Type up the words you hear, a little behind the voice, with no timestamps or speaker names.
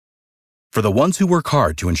For the ones who work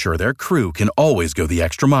hard to ensure their crew can always go the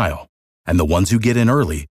extra mile, and the ones who get in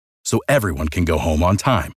early so everyone can go home on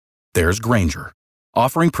time, there's Grainger,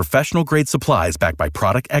 offering professional-grade supplies backed by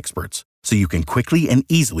product experts so you can quickly and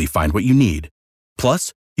easily find what you need.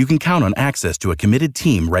 Plus, you can count on access to a committed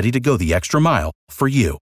team ready to go the extra mile for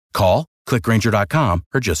you. Call, click Grainger.com,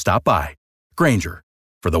 or just stop by. Grainger,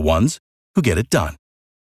 for the ones who get it done.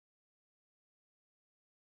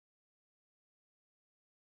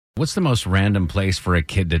 What's the most random place for a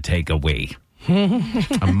kid to take a wee?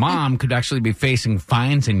 A mom could actually be facing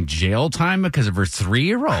fines and jail time because of her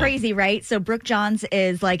 3-year-old. Crazy, right? So Brooke Johns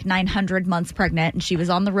is like 900 months pregnant, and she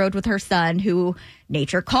was on the road with her son who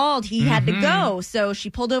nature called. He had to go. So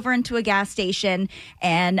she pulled over into a gas station,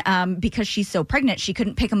 and because she's so pregnant, she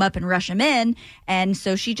couldn't pick him up and rush him in. And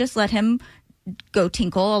so she just let him go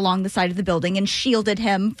tinkle along the side of the building and shielded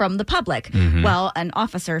him from the public. Well, an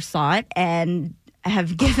officer saw it and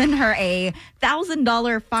have given her a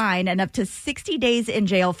 $1,000 fine and up to 60 days in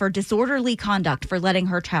jail for disorderly conduct for letting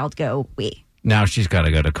her child go wee. Now she's got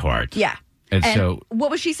to go to court. Yeah. And so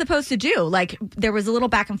what was she supposed to do? Like, there was a little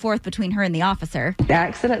back and forth between her and the officer.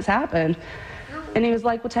 Accidents happen. And he was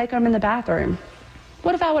like, well, take him in the bathroom.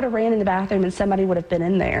 What if I would have ran in the bathroom and somebody would have been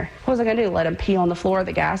in there? What was I going to do? Let him pee on the floor of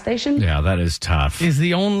the gas station? Yeah, that is tough. Is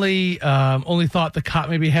the only thought the cop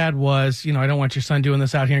maybe had was, I don't want your son doing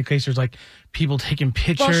this out here in case there's like people taking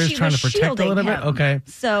pictures, trying to protect a little bit. Okay.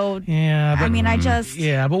 So, yeah, but,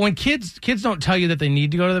 but when kids don't tell you that they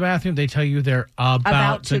need to go to the bathroom, they tell you they're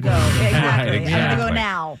about to go. Exactly. Exactly. I'm going to go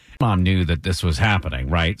now. Mom knew that this was happening,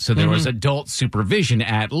 right? So there was adult supervision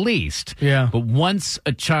at least. Yeah. But once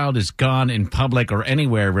a child is gone in public or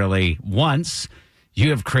anywhere really, once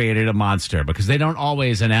you have created a monster because they don't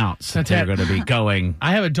always announce that they're going to be going.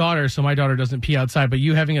 I have a daughter, so my daughter doesn't pee outside, but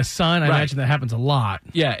you having a son, I imagine that happens a lot.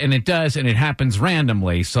 Yeah, and it does, and it happens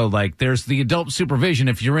randomly. So, like, there's the adult supervision.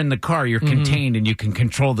 If you're in the car, you're contained and you can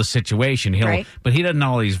control the situation. But he doesn't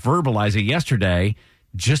always verbalize it. Yesterday,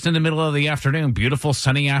 just in the middle of the afternoon, beautiful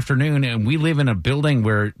sunny afternoon, and we live in a building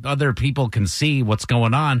where other people can see what's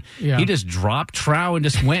going on. Yeah. He just dropped trow and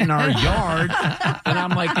just went in our yard. And I'm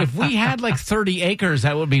like, if we had like 30 acres,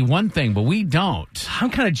 that would be one thing, but we don't. I'm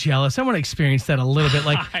kind of jealous. I want to experience that a little bit,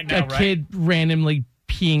 like kid randomly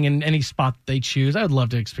peeing in any spot they choose. I would love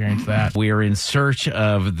to experience that. We are in search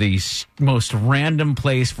of the most random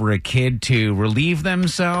place for a kid to relieve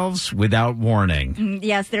themselves without warning.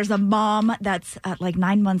 Yes, there's a mom that's like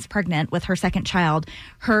 9 months pregnant with her second child.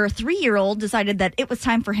 Her 3-year-old decided that it was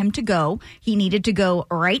time for him to go. He needed to go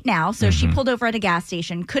right now. So she pulled over at a gas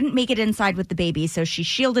station, couldn't make it inside with the baby. So she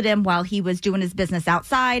shielded him while he was doing his business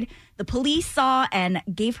outside. The police saw and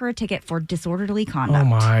gave her a ticket for disorderly conduct. Oh,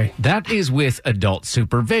 my. That is with adult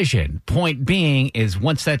supervision. Point being is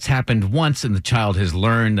once that's happened once and the child has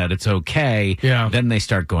learned that it's okay, then they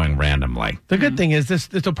start going randomly. The good thing is this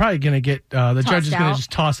will probably going to get, the judge is going to just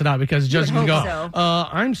toss it out because the judge is going to go,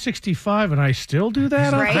 I'm 65 and I still do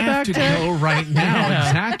that? I have to go right now.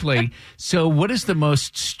 Exactly. So what is the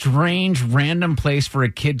most strange, random place for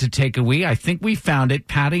a kid to take a wee? I think we found it.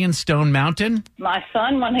 Patty in Stone Mountain. My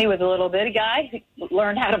son, when he was a little bitty guy, he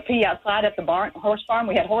learned how to pee outside at the horse farm.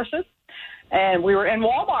 We had horses, and we were in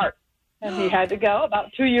Walmart, and he had to go,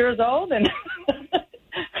 about 2 years old, and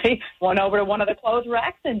he went over to one of the clothes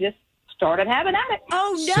racks and just started having at it.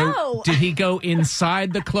 Oh, no. So did he go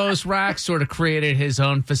inside the clothes rack, sort of created his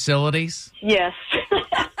own facilities? Yes.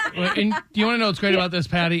 And do you want to know what's great about this,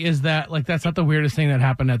 Patty, is that that's not the weirdest thing that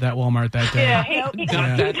happened at that Walmart that day.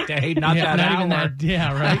 Not that day, not that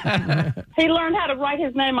hour. Right. He learned how to write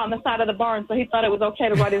his name on the side of the barn, so he thought it was okay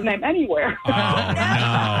to write his name anywhere. Oh,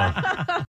 no.